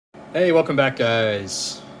Hey, welcome back,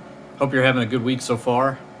 guys. Hope you're having a good week so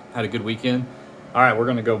far. Had a good weekend. All right, we're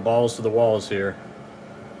going to go balls to the walls here.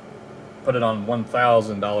 Put it on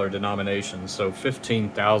 $1,000 denomination, so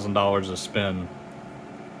 $15,000 a spin.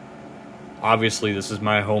 Obviously, this is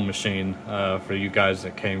my home machine for you guys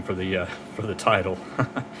that came for the title.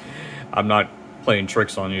 I'm not playing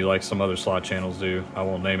tricks on you like some other slot channels do. I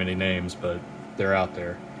won't name any names, but they're out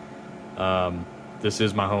there. This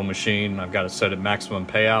is my home machine. I've got it set at maximum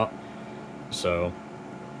payout. So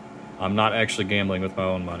I'm not actually gambling with my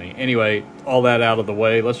own money. Anyway, all that out of the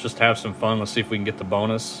way, let's just have some fun. Let's see if we can get the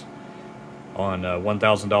bonus on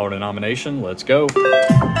 $1,000 denomination. Let's go.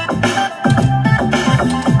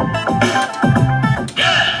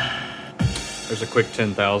 There's a quick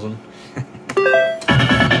 10,000.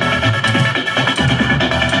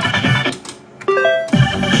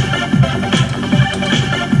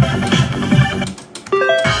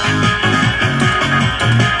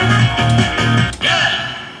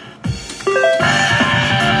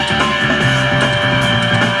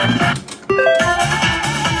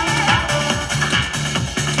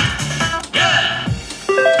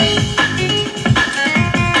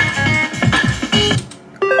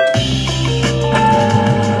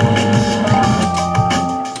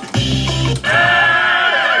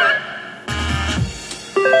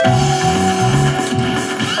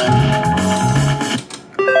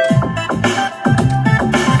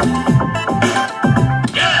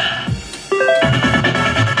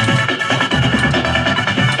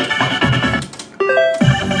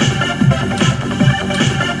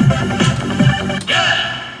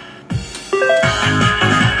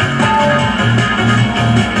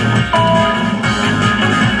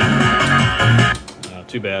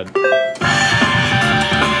 Too bad.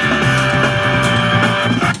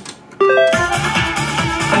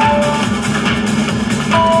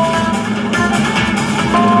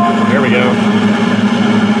 There we go.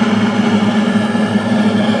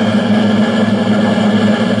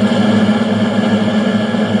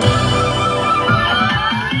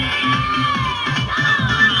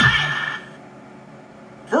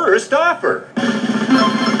 First offer.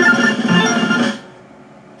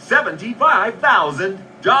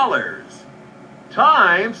 $75,000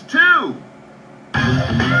 times 2.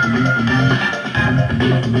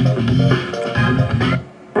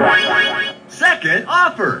 Second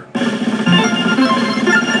offer.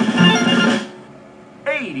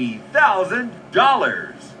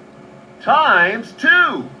 $80,000 times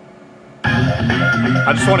 2.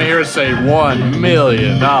 I just want to hear it say $1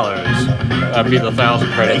 million. That'd be the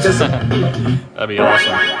 1,000 credits. That'd be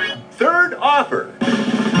awesome. Third offer.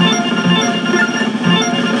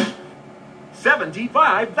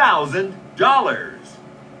 $75,000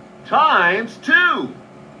 times 2.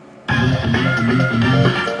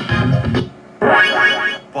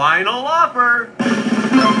 Final offer.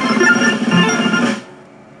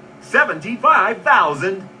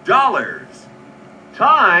 $75,000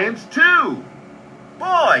 times 2.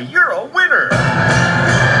 Boy, you're a winner.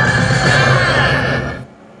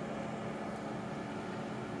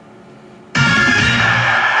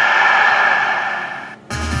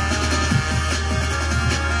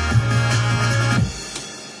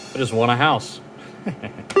 I just won a house.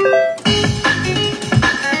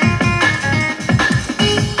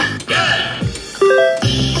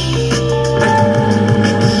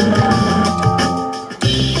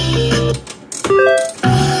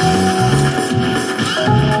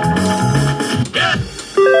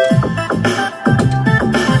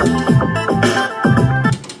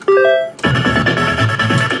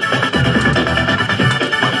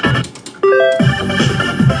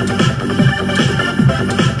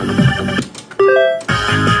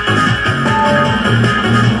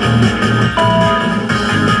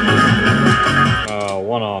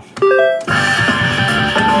 One off.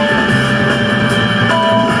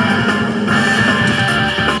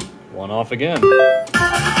 One off again.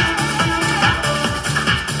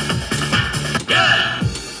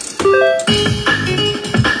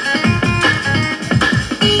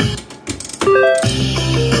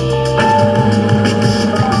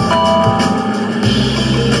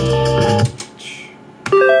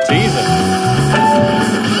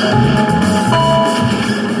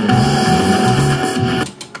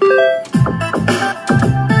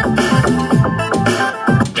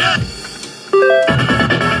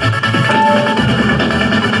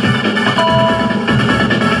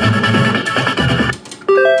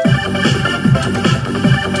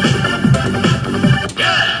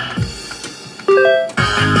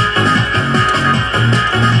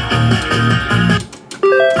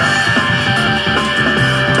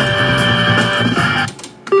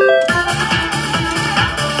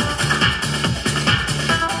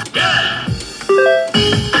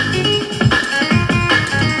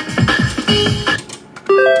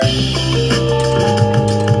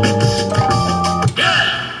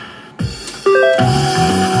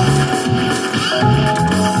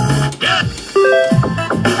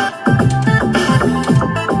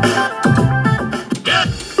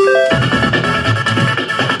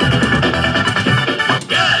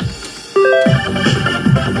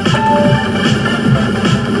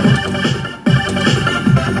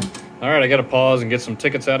 right, I got to pause and get some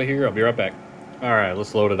tickets out of here. I'll be right back. All right,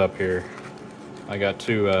 let's load it up here. I got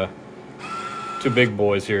two big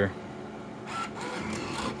boys here.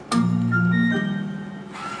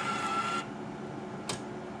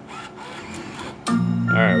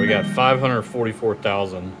 All right, we got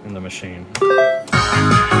 544,000 in the machine.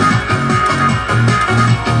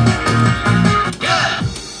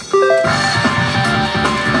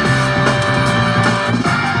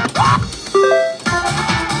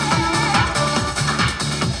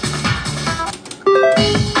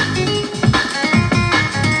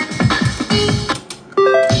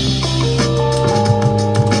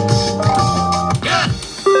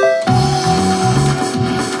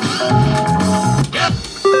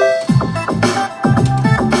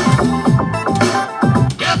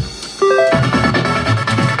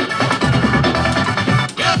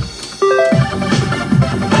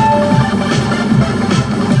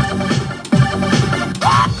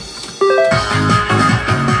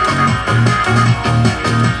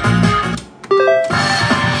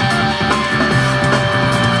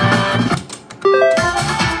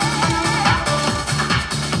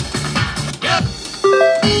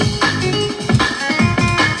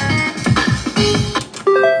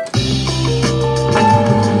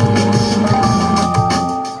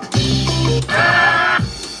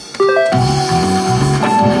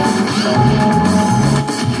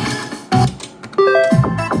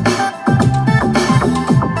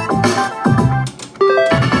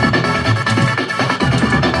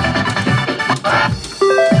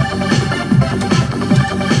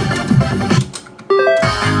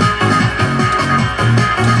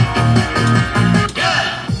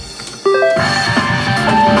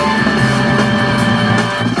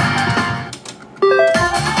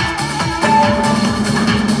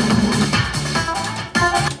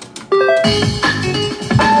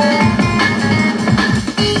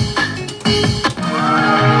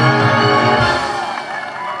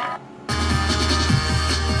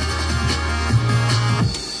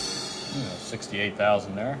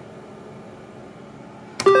 There.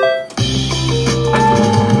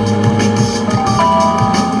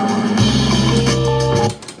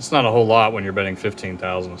 It's not a whole lot when you're betting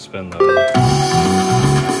 15,000 to spin though.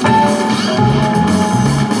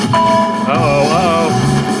 Uh-oh.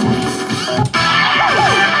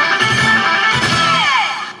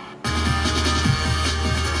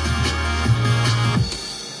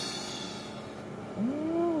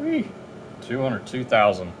 Ooh-wee.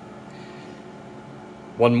 202,000.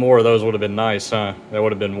 One more of those would have been nice, huh? That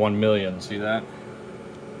would have been 1 million. See that?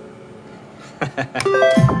 I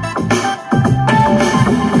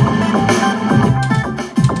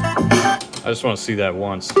just want to see that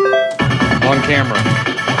once. On camera.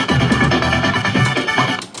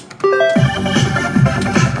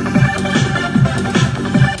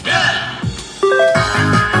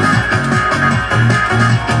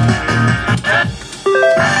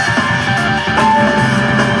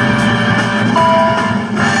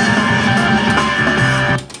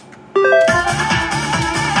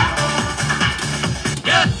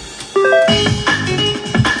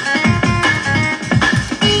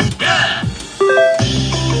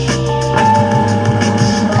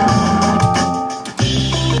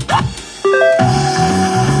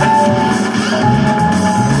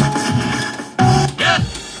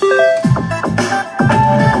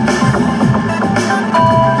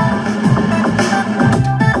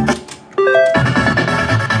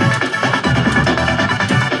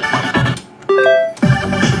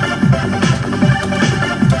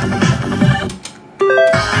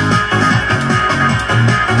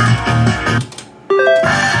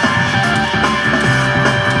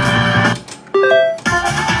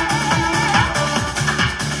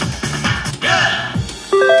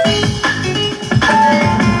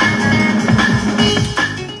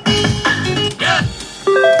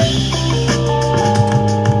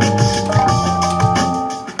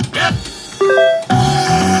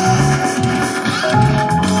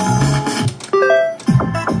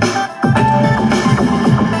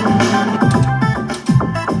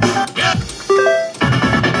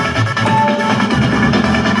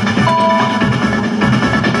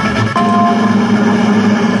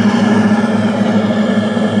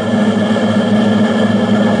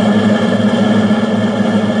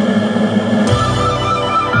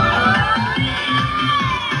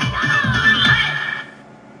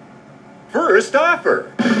 First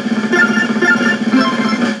offer.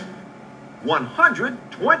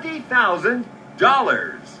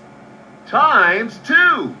 $120,000 times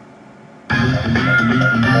 2.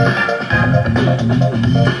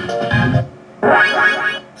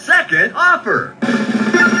 Second offer.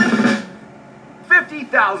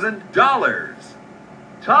 $50,000 $5,000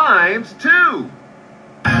 times 2.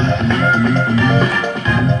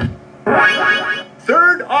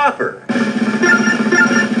 Third offer.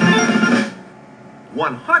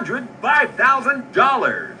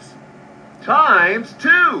 $105,000 times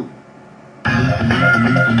 2.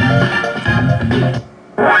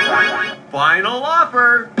 Final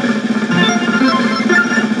offer.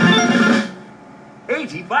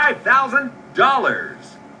 $85,000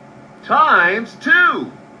 times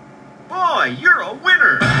 2. Boy, you're a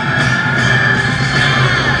winner.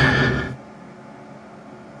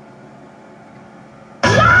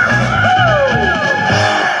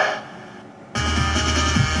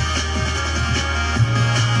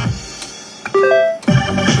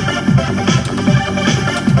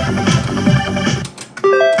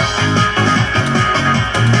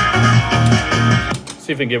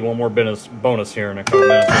 See if we can get one more bonus here in a couple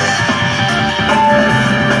minutes.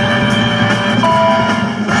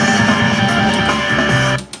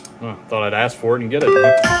 Oh, thought I'd ask for it and get it.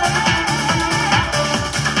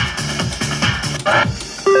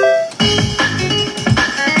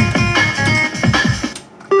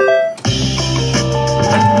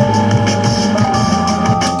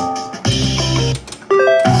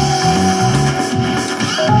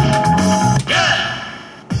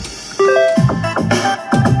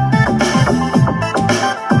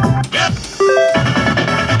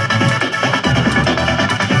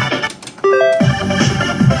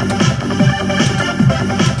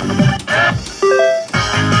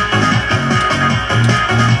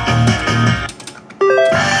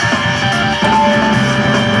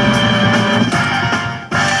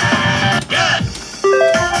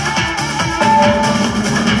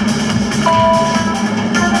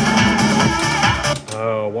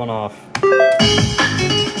 One off.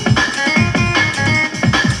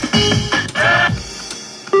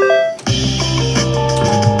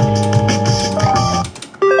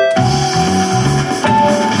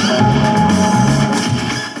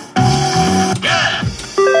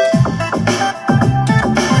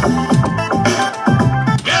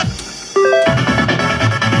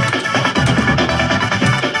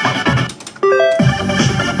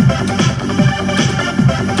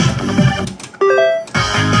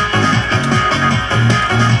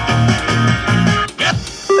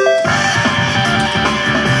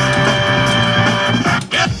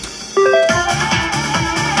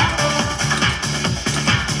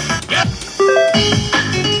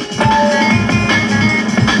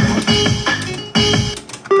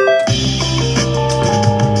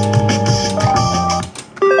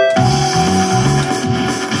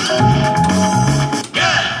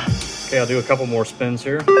 Okay, I'll do a couple more spins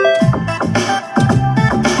here.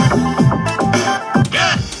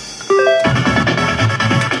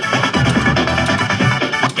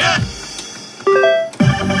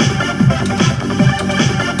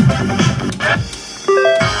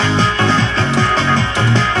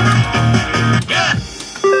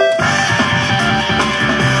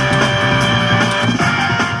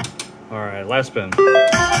 All right, last spin.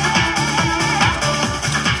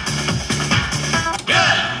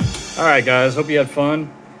 All right, guys, hope you had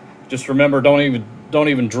fun. Just remember, don't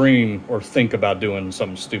even dream or think about doing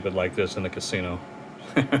something stupid like this in the casino.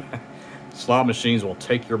 Slot machines will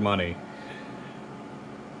take your money,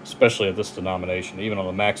 especially at this denomination. Even on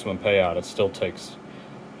the maximum payout, it still takes.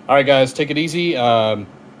 All right, guys, take it easy. I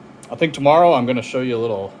think tomorrow I'm going to show you a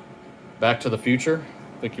little Back to the Future.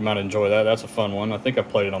 I think you might enjoy that. That's a fun one. I think I've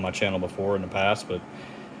played it on my channel before in the past, but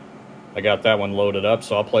I got that one loaded up,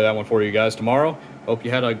 so I'll play that one for you guys tomorrow. Hope you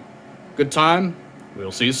had a good time.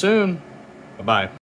 We'll see you soon. Bye-bye.